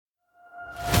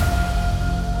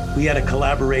We had a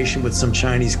collaboration with some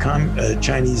Chinese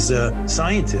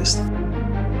scientists.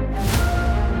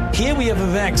 Here we have a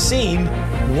vaccine.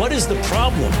 What is the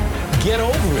problem? Get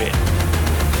over it.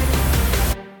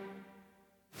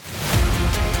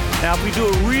 Now, if we do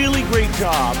a really great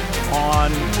job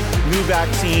on new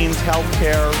vaccines,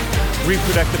 healthcare,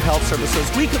 reproductive health services,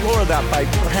 we could lower that by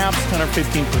perhaps 10 or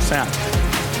 15%.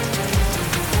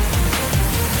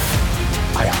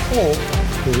 I hope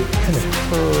that it can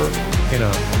occur in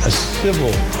a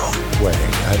civil way,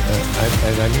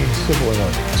 and I mean civil in a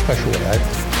special way,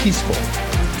 peaceful.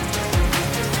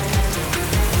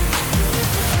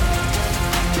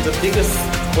 The biggest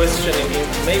question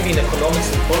maybe in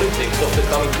economics and politics of the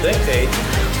coming decade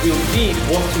will be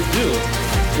what to do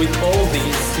with all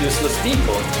these useless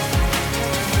people.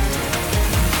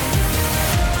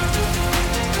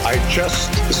 I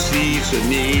just see the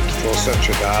need for such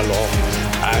a dialogue,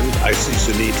 and I see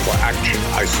the need for action.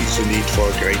 I see the need for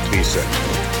a great reset.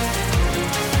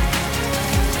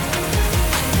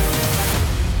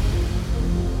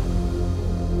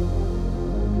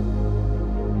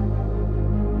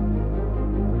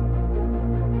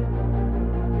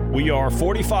 We are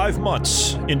 45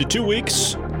 months into 2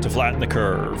 weeks to flatten the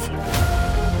curve.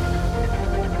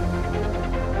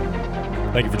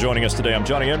 Thank you for joining us today. I'm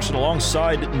Johnny Emerson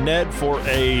alongside Ned for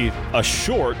a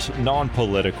short,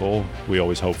 non-political, we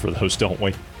always hope for those, don't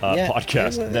we,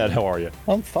 podcast. Ned, how are you?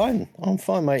 I'm fine,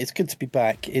 mate. It's good to be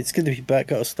back.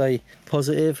 Got to stay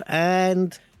positive.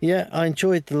 And yeah, I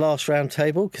enjoyed the last round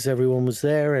table because everyone was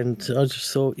there, and I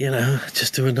just thought,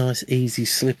 just do a nice, easy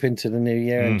slip into the new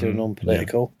year and do a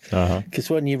non-political. Because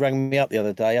when you rang me up the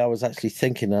other day, I was actually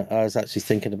thinking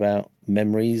about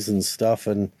memories and stuff.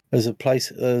 And there's a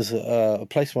place where I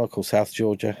call South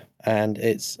Georgia, and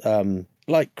it's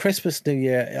like Christmas, New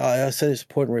Year. I said it's a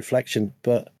point of reflection,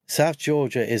 but South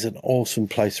Georgia is an awesome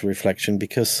place of reflection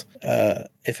because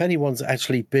if anyone's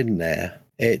actually been there,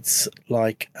 it's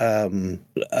like an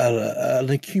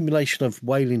accumulation of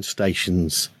whaling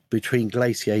stations between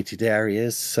glaciated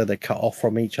areas, so they're cut off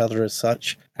from each other as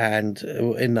such. And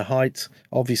in the heights,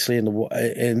 obviously, in the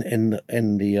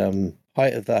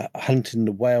height of that, hunting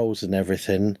the whales and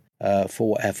everything for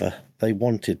whatever they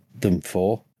wanted them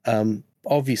for.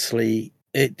 Obviously,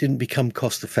 it didn't become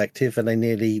cost effective, and they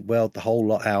nearly whaled the whole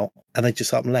lot out, and they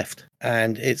just up and left.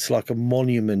 And it's like a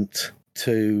monument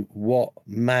to what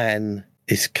man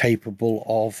is capable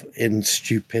of in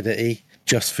stupidity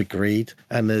just for greed.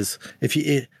 And if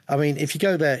you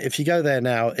go there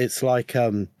now, it's like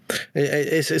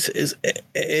it's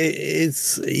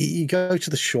you go to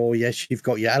the shore. Yes, you've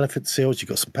got your elephant seals, you've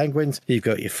got some penguins, you've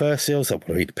got your fur seals that want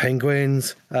to eat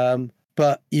penguins,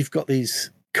 but you've got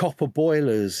these copper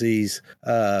boilers, these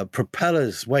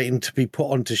propellers waiting to be put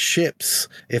onto ships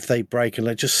if they break, and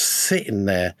they're just sitting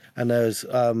there. And there's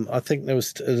I think there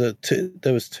was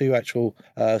two actual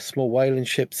small whaling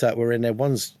ships that were in there.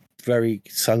 One's very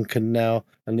sunken now,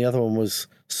 and the other one was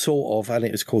sort of, and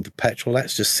it was called the Petrel. That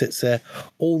just sits there.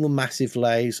 All the massive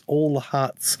lays, all the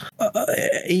huts.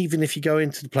 Even if you go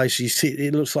into the place, you see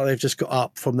it looks like they've just got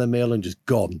up from their meal and just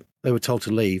gone. They were told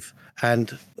to leave,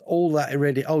 and all that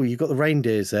already. Oh, you've got the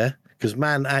reindeers there, because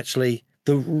man, actually,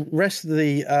 the rest of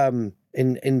the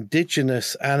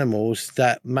indigenous animals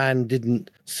that man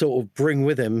didn't sort of bring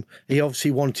with him, he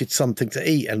obviously wanted something to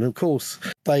eat, and of course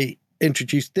they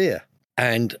introduced deer.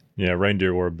 And yeah,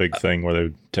 reindeer were a big thing where they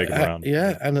would take them around.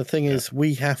 And the thing is,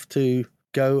 we have to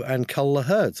go and cull the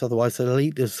herds, otherwise they'll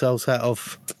eat themselves out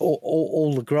of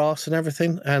all the grass and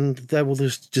everything, and they will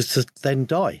just then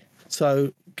die.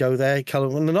 So go there, cull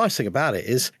them. And the nice thing about it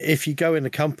is, if you go in the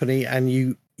company and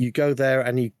you go there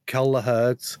and you cull the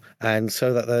herds, and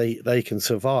so that they can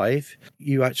survive,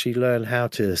 you actually learn how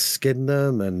to skin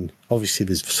them, and obviously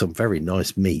there's some very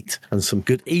nice meat and some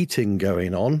good eating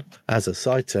going on as a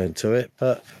side turn to it.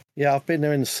 But yeah, I've been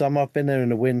there in the summer, I've been there in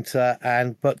the winter,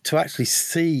 but to actually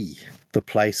see the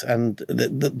place and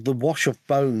the wash of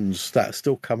bones that are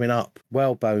still coming up,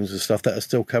 whale bones and stuff that are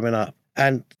still coming up,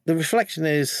 and the reflection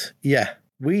is,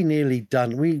 we nearly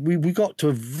done. We got to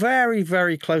a very,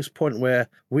 very close point where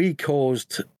we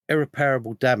caused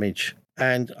irreparable damage.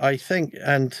 And I think,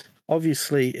 and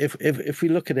obviously, if we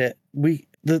look at it,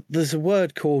 there's a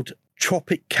word called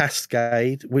trophic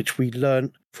cascade, which we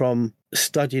learned from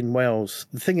studying whales.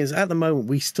 The thing is, at the moment,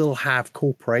 we still have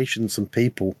corporations and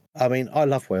people. I mean, I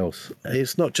love whales.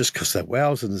 It's not just because they're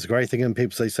whales and there's a great thing and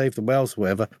people say save the whales or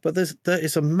whatever, but there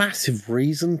is a massive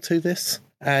reason to this.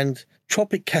 And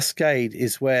trophic cascade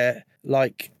is where,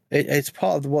 like, it's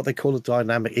part of what they call a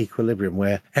dynamic equilibrium,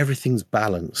 where everything's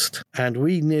balanced. And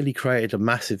we nearly created a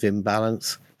massive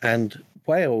imbalance. And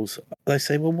whales, they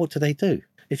say, well, what do?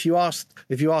 if you ask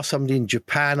somebody in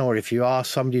Japan, or if you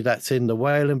ask somebody that's in the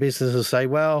whaling business, and say,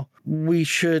 well, we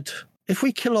should, if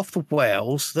we kill off the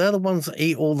whales, they're the ones that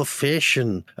eat all the fish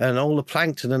and all the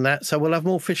plankton and that, so we'll have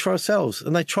more fish for ourselves.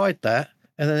 And they tried that,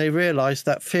 and then they realised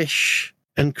that fish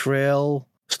and krill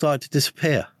started to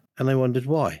disappear, and they wondered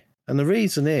why. And the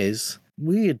reason is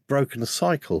we had broken a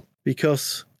cycle,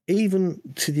 because even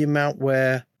to the amount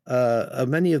where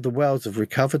many of the whales have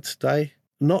recovered today,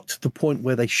 not to the point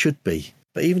where they should be,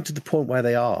 but even to the point where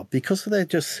they are, because they're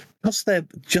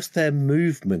just their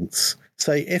movements.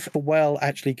 Say if a whale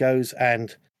actually goes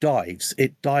and dives,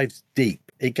 it dives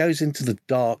deep. It goes into the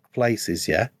dark places,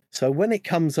 yeah? So when it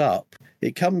comes up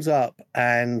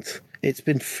and it's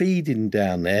been feeding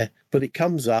down there, but it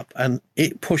comes up and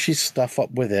it pushes stuff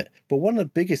up with it. But one of the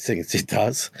biggest things it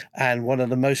does, and one of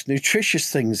the most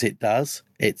nutritious things it does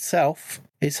itself,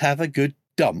 is have a good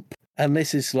dump. And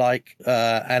this is like,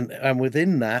 and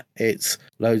within that, it's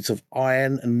loads of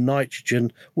iron and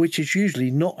nitrogen, which is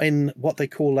usually not in what they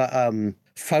call a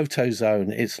photozone.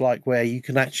 It's like where you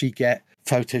can actually get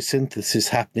photosynthesis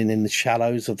happening in the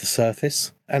shallows of the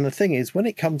surface. And the thing is, when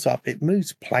it comes up, it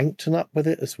moves plankton up with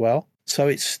it as well. So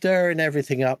it's stirring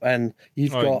everything up, and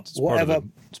you've got whatever.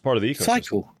 It's part of the ecosystem.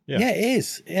 Cycle. Yeah, it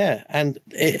is. Yeah. And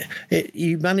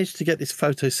you manage to get this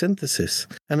photosynthesis.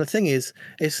 And the thing is,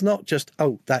 it's not just,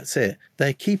 oh, that's it.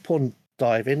 They keep on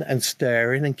diving and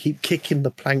stirring and keep kicking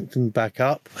the plankton back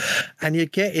up. And you're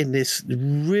getting this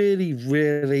really,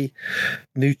 really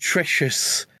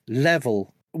nutritious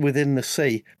level within the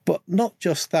sea. But not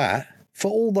just that. For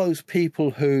all those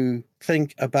people who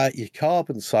think about your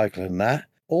carbon cycle and that,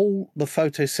 all the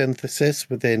photosynthesis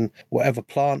within whatever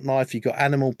plant life, you've got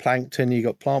animal plankton, you've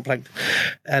got plant plankton,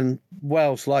 and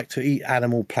whales like to eat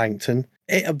animal plankton.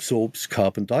 It absorbs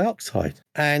carbon dioxide.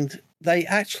 And they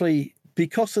actually,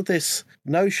 because of this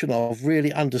notion of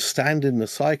really understanding the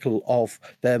cycle of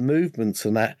their movements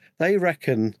and that, they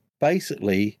reckon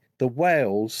basically the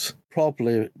whales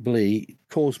probably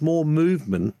cause more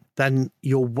movement than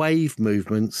your wave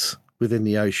movements within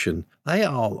the ocean. They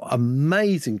are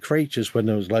amazing creatures when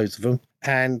there was loads of them.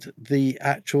 And the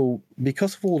actual,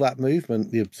 because of all that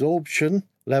movement, the absorption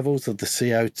levels of the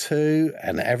CO2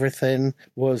 and everything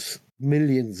was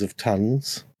millions of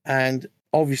tons. And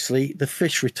obviously the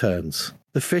fish returns.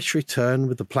 The fish return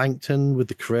with the plankton, with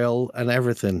the krill and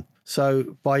everything.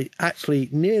 So by actually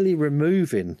nearly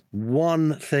removing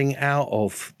one thing out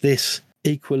of this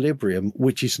equilibrium,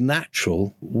 which is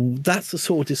natural, that's the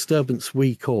sort of disturbance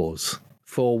we cause.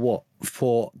 For what?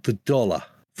 For the dollar,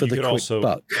 for the quick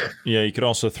buck. Yeah, you could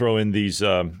also throw in these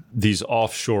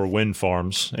offshore wind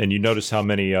farms, and you notice how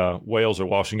many whales are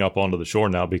washing up onto the shore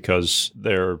now because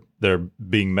they're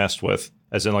being messed with.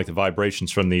 As in, like, the vibrations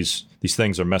from these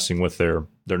things are messing with their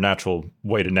natural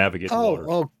way to navigate the water.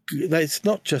 Oh, it's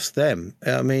not just them.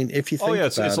 I mean, if you think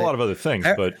it's a lot of other things,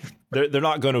 but they're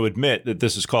not going to admit that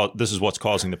this is what's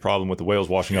causing the problem with the whales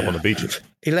washing up on the beaches.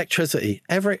 Electricity.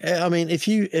 If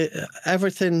you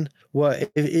everything were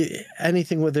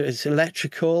anything, whether it's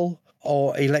electrical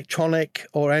or electronic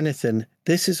or anything,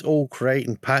 this is all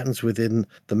creating patterns within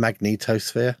the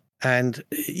magnetosphere. And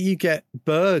you get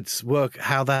birds work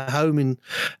how they're homing,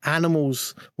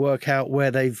 animals work out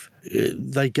where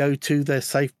they go to their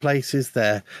safe places,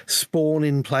 their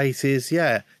spawning places.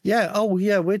 Yeah. Oh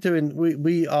yeah,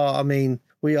 we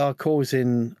are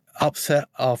causing upset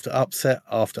after upset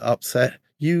after upset.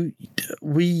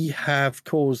 We have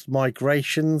caused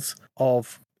migrations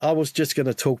of. I was just going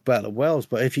to talk about the whales,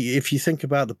 but if you think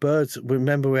about the birds,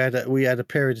 remember we had a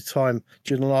period of time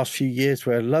during the last few years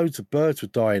where loads of birds were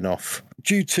dying off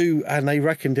due to, and they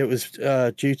reckoned it was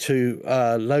due to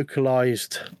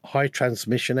localized high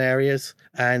transmission areas.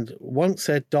 And once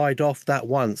they'd died off that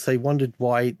once, they wondered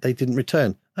why they didn't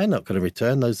return. They're not going to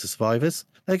return, those are survivors.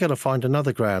 They're going to find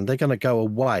another ground. They're going to go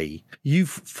away. You've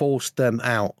forced them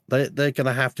out. They're going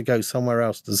to have to go somewhere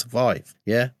else to survive.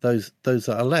 Yeah, those that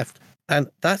are left. And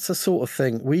that's the sort of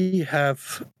thing we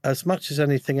have, as much as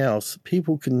anything else.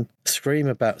 People can scream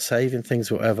about saving things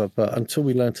or whatever, but until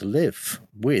we learn to live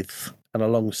with and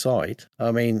alongside,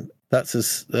 I mean,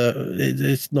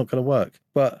 it's not going to work.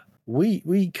 But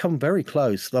we come very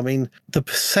close. I mean, the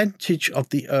percentage of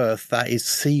the earth that is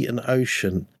sea and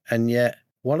ocean, and yet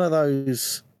one of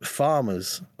those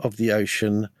farmers of the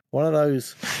ocean, one of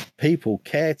those people,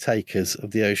 caretakers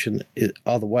of the ocean,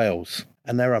 are the whales.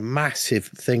 And they're a massive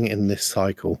thing in this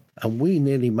cycle. And we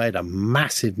nearly made a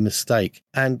massive mistake.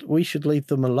 And we should leave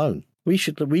them alone. We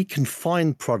can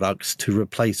find products to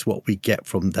replace what we get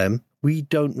from them. We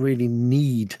don't really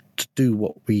need to do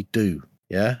what we do.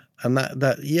 Yeah. And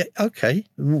okay.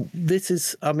 This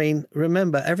is, I mean,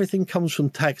 remember, everything comes from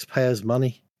taxpayers'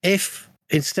 money. If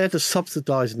instead of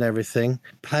subsidizing everything,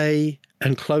 pay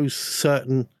and close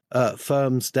certain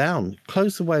firms down,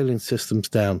 close the whaling systems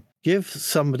down, give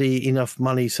somebody enough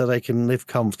money so they can live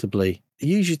comfortably,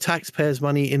 use your taxpayers'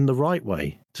 money in the right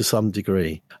way to some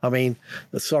degree. I mean,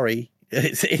 sorry,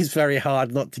 it's very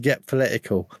hard not to get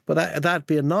political, but that'd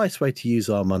be a nice way to use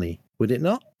our money, would it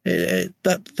not?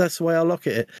 That's the way I look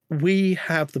at it. We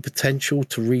have the potential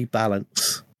to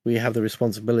rebalance. We have the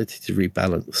responsibility to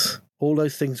rebalance. All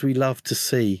those things we love to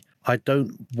see. I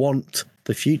don't want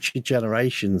the future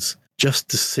generations just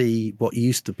to see what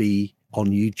used to be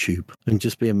on YouTube and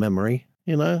just be a memory.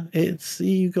 You know,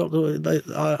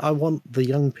 I want the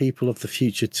young people of the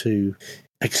future to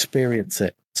experience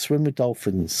it. Swim with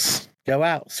dolphins. Go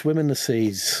out, swim in the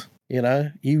seas. You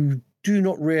know, you do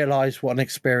not realize what an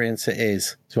experience it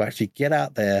is to actually get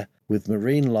out there with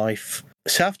marine life.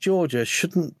 South Georgia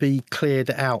shouldn't be cleared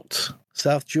out.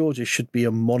 South Georgia should be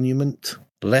a monument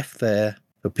left there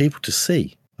for people to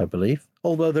see, I believe.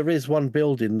 Although there is one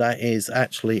building that is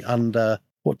actually under,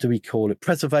 what do we call it,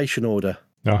 preservation order.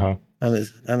 Uh-huh. And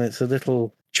it's a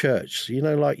little church, you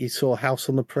know, like you saw House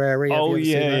on the Prairie. Oh,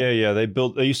 yeah.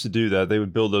 They used to do that. They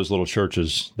would build those little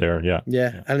churches there. Yeah.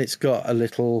 Yeah. And it's got a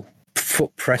little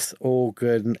foot press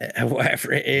organ,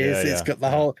 whatever it is. It's got the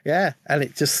whole, and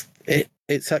it's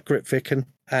at Grytviken,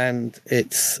 and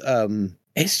it's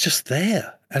just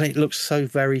there, and it looks so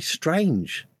very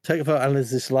strange. Take a photo, and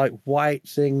there's this like white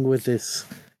thing with this,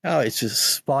 it's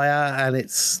just spire, and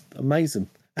it's amazing.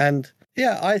 And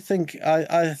I think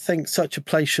such a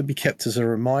place should be kept as a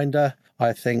reminder.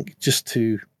 I think just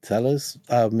to tell us,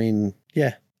 to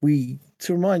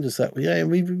remind us that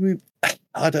we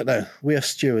I don't know. We are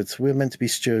stewards. We're meant to be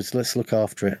stewards. Let's look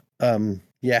after it. Well,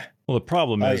 the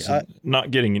problem is I don't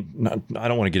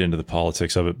want to get into the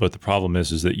politics of it, but the problem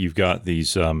is that you've got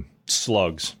these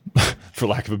slugs, for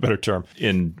lack of a better term,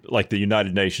 in like the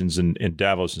United Nations and in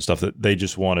Davos and stuff, that they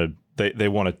just want to they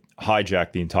want to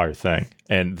hijack the entire thing,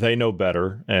 and they know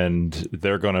better, and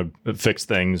they're going to fix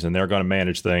things, and they're going to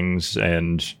manage things.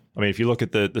 And I mean, if you look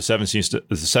at the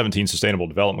 17 Sustainable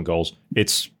Development Goals,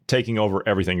 it's taking over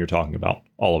everything you're talking about,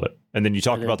 all of it. And then you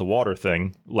talked about the water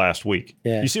thing last week.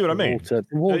 Yeah, you see what I mean?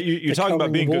 You're talking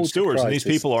about being good stewards, and these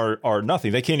people are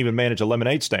nothing. They can't even manage a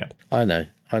lemonade stand. I know.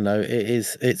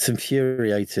 It's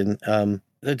infuriating.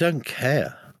 They don't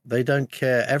care.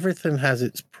 Everything has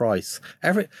its price.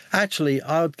 Actually,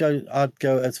 I'd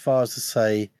go as far as to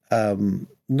say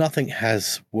nothing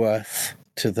has worth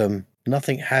to them.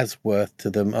 Nothing has worth to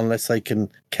them unless they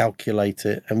can calculate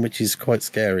it, and which is quite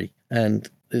scary, and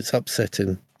it's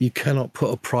upsetting. You cannot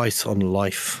put a price on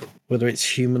life, whether it's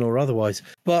human or otherwise.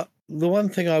 But the one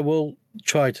thing I will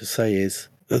try to say is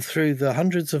that through the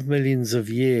hundreds of millions of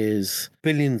years,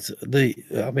 2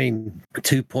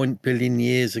 billion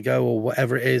years ago or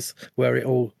whatever it is, where it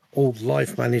all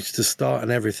life managed to start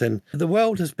and everything, the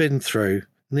world has been through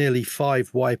nearly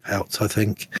 5 wipeouts, I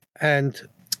think, and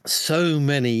so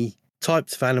many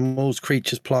types of animals,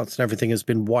 creatures, plants, and everything has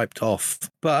been wiped off.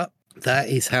 But that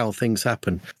is how things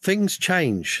happen. Things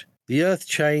change. The earth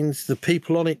changed, the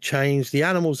people on it change, the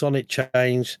animals on it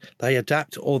change. They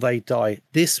adapt or they die.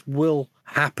 This will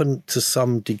happen to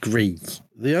some degree.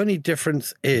 The only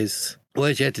difference is,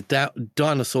 you had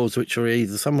dinosaurs, which were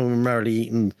either some of them merrily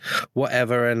eaten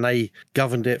whatever, and they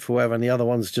governed it for whatever, and the other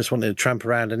ones just wanted to tramp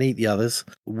around and eat the others.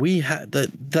 We had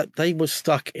that they were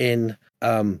stuck in.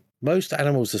 Most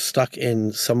animals are stuck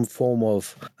in some form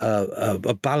of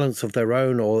a balance of their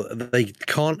own, or they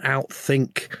can't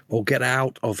outthink or get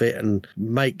out of it and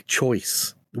make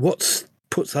choice. What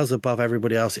puts us above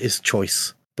everybody else is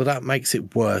choice. But that makes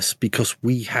it worse because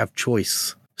we have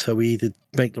choice. So we either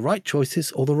make the right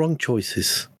choices or the wrong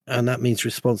choices. And that means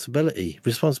responsibility.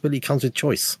 Responsibility comes with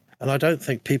choice. And I don't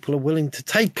think people are willing to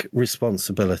take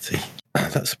responsibility.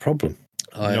 That's the problem.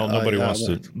 Nobody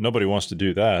wants to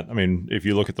do that. I mean, if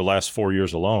you look at the last 4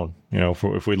 years alone,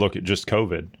 if we look at just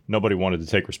COVID, nobody wanted to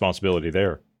take responsibility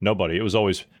there. Nobody. It was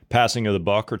always passing of the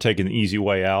buck or taking the easy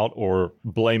way out or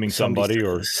blaming somebody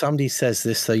or somebody says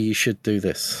this, so you should do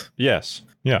this. Yes.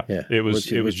 Yeah. It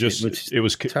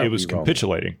was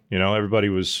capitulating. Everybody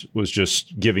was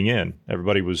just giving in.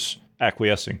 Everybody was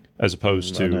acquiescing as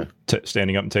opposed to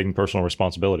standing up and taking personal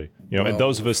responsibility. And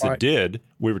those of us that did,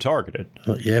 we were targeted.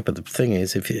 Yeah, but the thing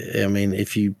is, if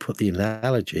you put the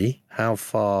analogy, how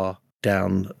far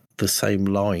down the same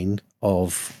line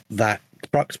of that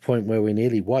crux point where we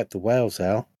nearly wiped the whales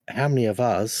out, how many of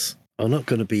us are not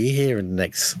going to be here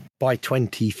by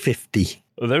 2050?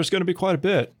 There's going to be quite a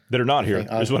bit that are not here,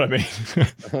 is what I mean.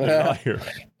 They're not here.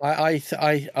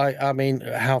 I mean,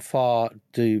 how far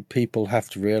do people have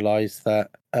to realize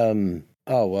that?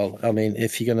 Oh, well, I mean,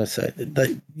 if you're going to say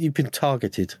that you've been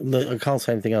targeted, I can't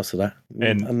say anything else to that.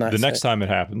 And the next time it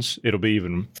happens, it'll be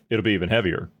even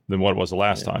heavier than what it was the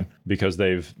last time, because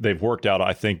they've worked out.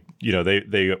 I think,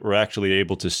 they were actually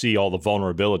able to see all the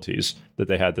vulnerabilities that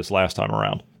they had this last time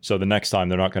around. So the next time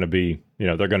they're not going to be,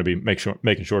 they're going to be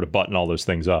making sure to button all those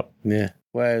things up. Yeah.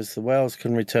 Whereas the whales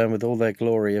can return with all their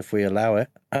glory if we allow it,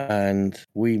 and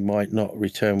we might not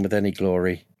return with any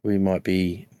glory. We might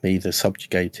be either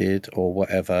subjugated or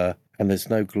whatever, and there's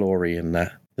no glory in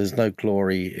that. There's no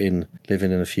glory in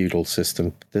living in a feudal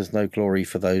system. There's no glory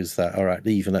for those that are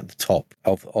even at the top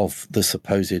of the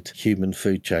supposed human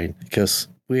food chain, because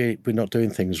we're not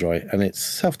doing things right, and it's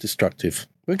self-destructive.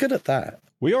 We're good at that.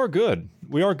 We are good.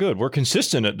 We're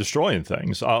consistent at destroying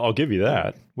things. I'll give you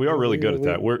that. We are really good at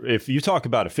that. If you talk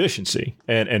about efficiency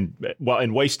and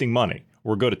wasting money,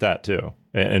 we're good at that too.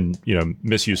 And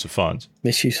misuse of funds,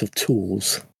 misuse of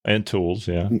tools, and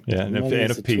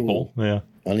of people. Tool. Yeah,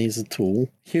 money is a tool.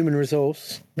 Human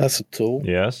resource, that's a tool.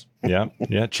 Yes, yeah.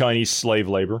 Chinese slave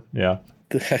labor. Yeah,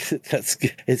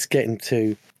 it's getting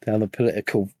too down the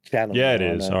political channel. Yeah, it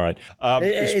is. All right.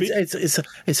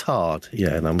 It's hard.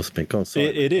 Yeah, and I must be gone.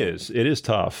 It is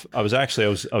tough. I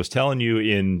was telling you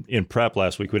in prep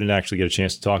last week. We didn't actually get a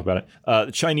chance to talk about it.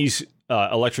 The Chinese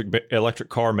electric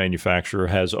car manufacturer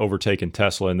has overtaken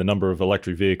Tesla in the number of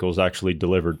electric vehicles actually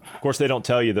delivered. Of course, they don't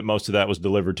tell you that most of that was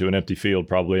delivered to an empty field,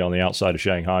 probably on the outside of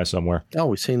Shanghai somewhere. Oh,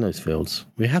 we've seen those fields.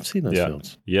 We have seen those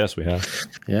fields. Yes, we have.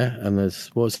 Yeah, and there's,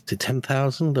 what was it,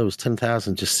 10,000? There was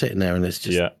 10,000 just sitting there, and it's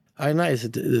just... Yeah. I know. You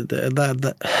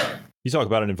talk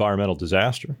about an environmental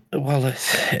disaster. Well,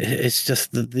 it's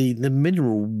just the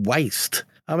mineral waste.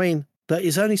 I mean, there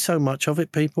is only so much of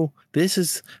it, people.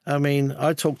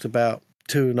 I talked about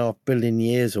 2.5 billion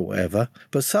years or whatever,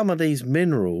 but some of these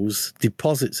minerals,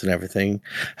 deposits and everything,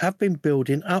 have been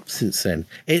building up since then.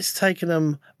 It's taken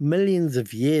them millions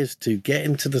of years to get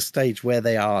into the stage where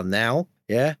they are now.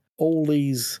 Yeah. All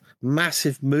these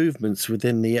massive movements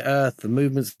within the earth, the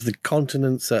movements of the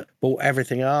continents that brought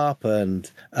everything up, and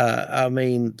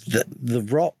the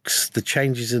rocks, the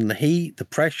changes in the heat, the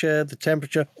pressure, the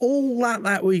temperature, all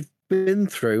that we've been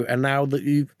through, and now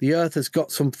that the earth has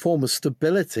got some form of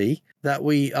stability, that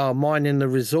we are mining the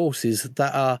resources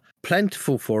that are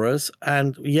plentiful for us,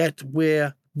 and yet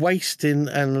we're wasting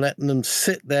and letting them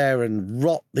sit there and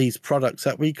rot these products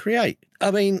that we create.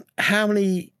 I mean, how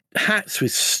many hats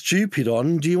with stupid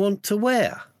on do you want to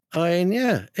wear? I mean,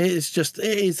 yeah, it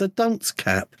is a dunce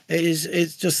cap.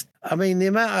 It's just, I mean, the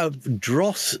amount of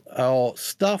dross or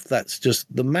stuff that's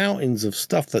just the mountains of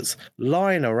stuff that's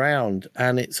lying around,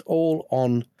 and it's all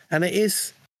on, and it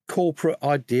is corporate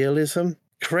idealism.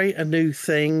 Create a new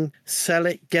thing, sell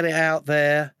it, get it out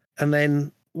there, and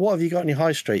then what have you got in your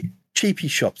high street? Cheapy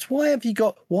shops. Why have you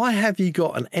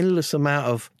got an endless amount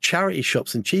of charity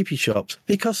shops and cheapy shops?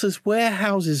 Because there's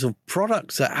warehouses of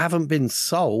products that haven't been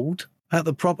sold at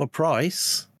the proper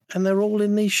price, and they're all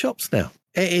in these shops now.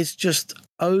 It is just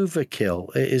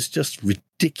overkill. It is just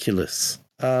ridiculous.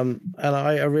 And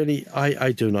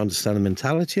I don't understand the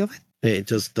mentality of it. It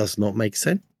just does not make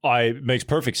sense. It makes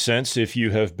perfect sense if you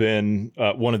have been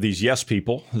one of these yes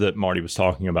people that Marty was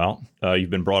talking about. You've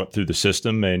been brought up through the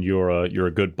system, and you're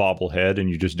a good bobblehead, and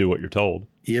you just do what you're told.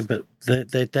 Yeah, but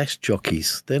they're desk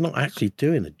jockeys. They're not actually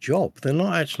doing a job. They're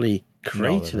not actually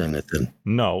creating anything.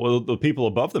 No, well, the people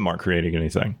above them aren't creating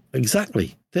anything.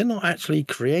 Exactly. They're not actually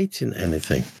creating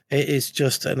anything. It is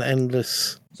just an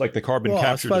endless... It's like the carbon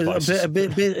capture devices.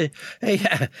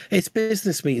 Yeah, it's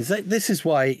business meetings. This is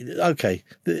why, okay,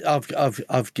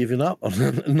 I've given up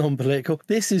on non-political.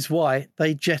 This is why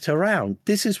they jet around.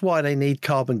 This is why they need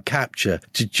carbon capture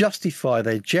to justify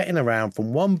their jetting around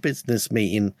from one business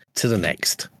meeting to the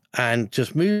next, and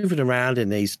just moving around in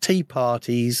these tea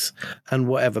parties and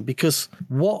whatever, because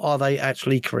what are they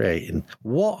actually creating?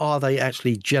 What are they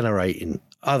actually generating?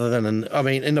 Other than,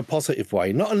 in a positive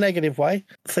way, not a negative way.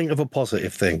 Think of a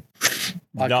positive thing.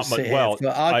 I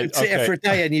could sit here for a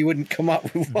day and you wouldn't come up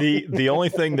with one. The only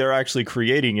thing they're actually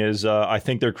creating is, I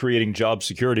think they're creating job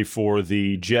security for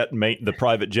the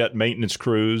private jet maintenance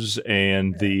crews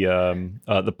and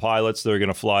the pilots that are going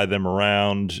to fly them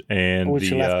around, and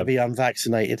which will have to be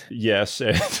unvaccinated. Yes,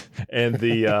 and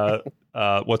the.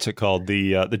 What's it called?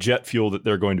 The jet fuel that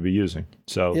they're going to be using.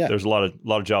 So there's a lot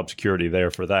of job security there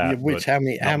for that. Which how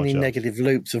many negative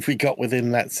loops have we got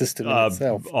within that system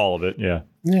itself? All of it, yeah.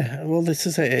 Yeah. Well, this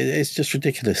is it. It's just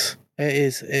ridiculous.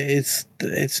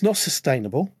 It's not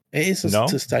sustainable. It is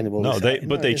sustainable. No,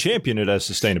 they champion it as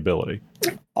sustainability.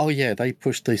 Oh yeah, they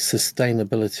push the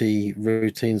sustainability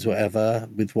routines, whatever,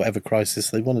 with whatever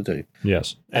crisis they want to do.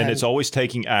 Yes, and it's always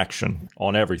taking action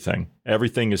on everything.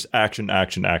 Everything is action,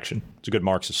 action, action. It's a good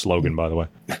Marxist slogan, by the way.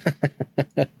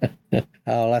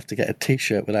 I'll have to get a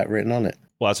T-shirt with that written on it.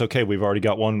 Well, that's okay. We've already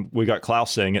got one. We got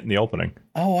Klaus saying it in the opening.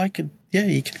 Oh, I could. Yeah,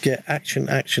 you could get action,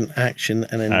 action, action,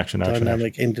 and then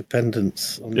dynamic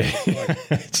independence. On the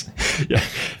yeah,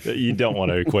 you don't want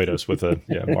to equate us with a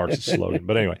Marxist slogan.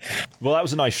 But anyway, well, that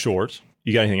was a nice short.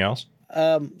 You got anything else?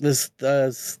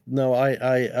 There's no.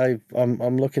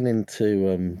 I'm looking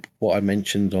into what I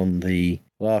mentioned on the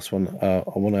last one. I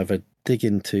want to have a dig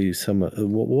into some of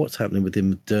what's happening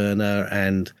within Moderna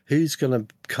and who's going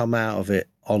to come out of it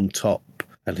on top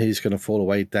and who's going to fall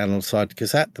away down on the side.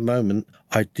 Because at the moment,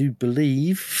 I do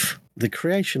believe the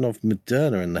creation of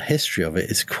Moderna and the history of it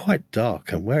is quite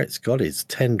dark, and where it's got its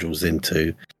tendrils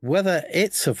into, whether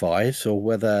it survives or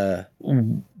whether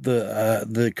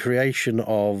the creation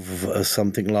of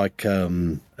something like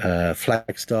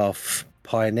Flagstaff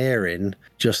pioneering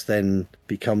just then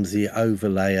becomes the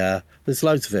overlayer. There's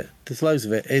loads of it.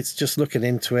 It's just looking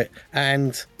into it.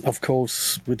 And of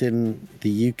course, within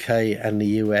the UK and the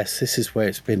US, this is where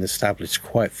it's been established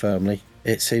quite firmly.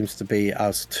 It seems to be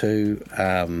us too.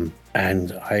 And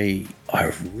I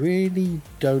really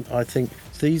don't. I think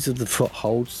these are the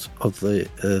footholds of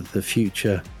the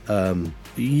future.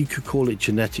 You could call it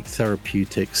genetic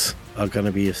therapeutics are going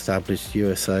to be established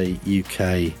USA,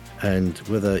 UK. And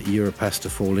whether Europe has to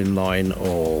fall in line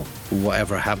or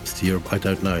whatever happens to Europe, I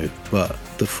don't know. But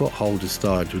the foothold has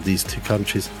started with these two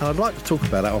countries. And I'd like to talk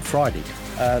about that on Friday.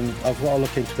 And I've got to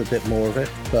look into a bit more of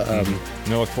it. But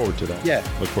look forward to that. Yeah.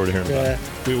 Look forward to hearing about it.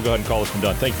 We will go ahead and call this one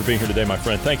done. Thank you for being here today, my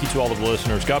friend. Thank you to all of the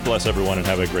listeners. God bless everyone and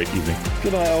have a great evening.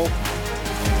 Good night,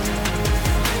 all.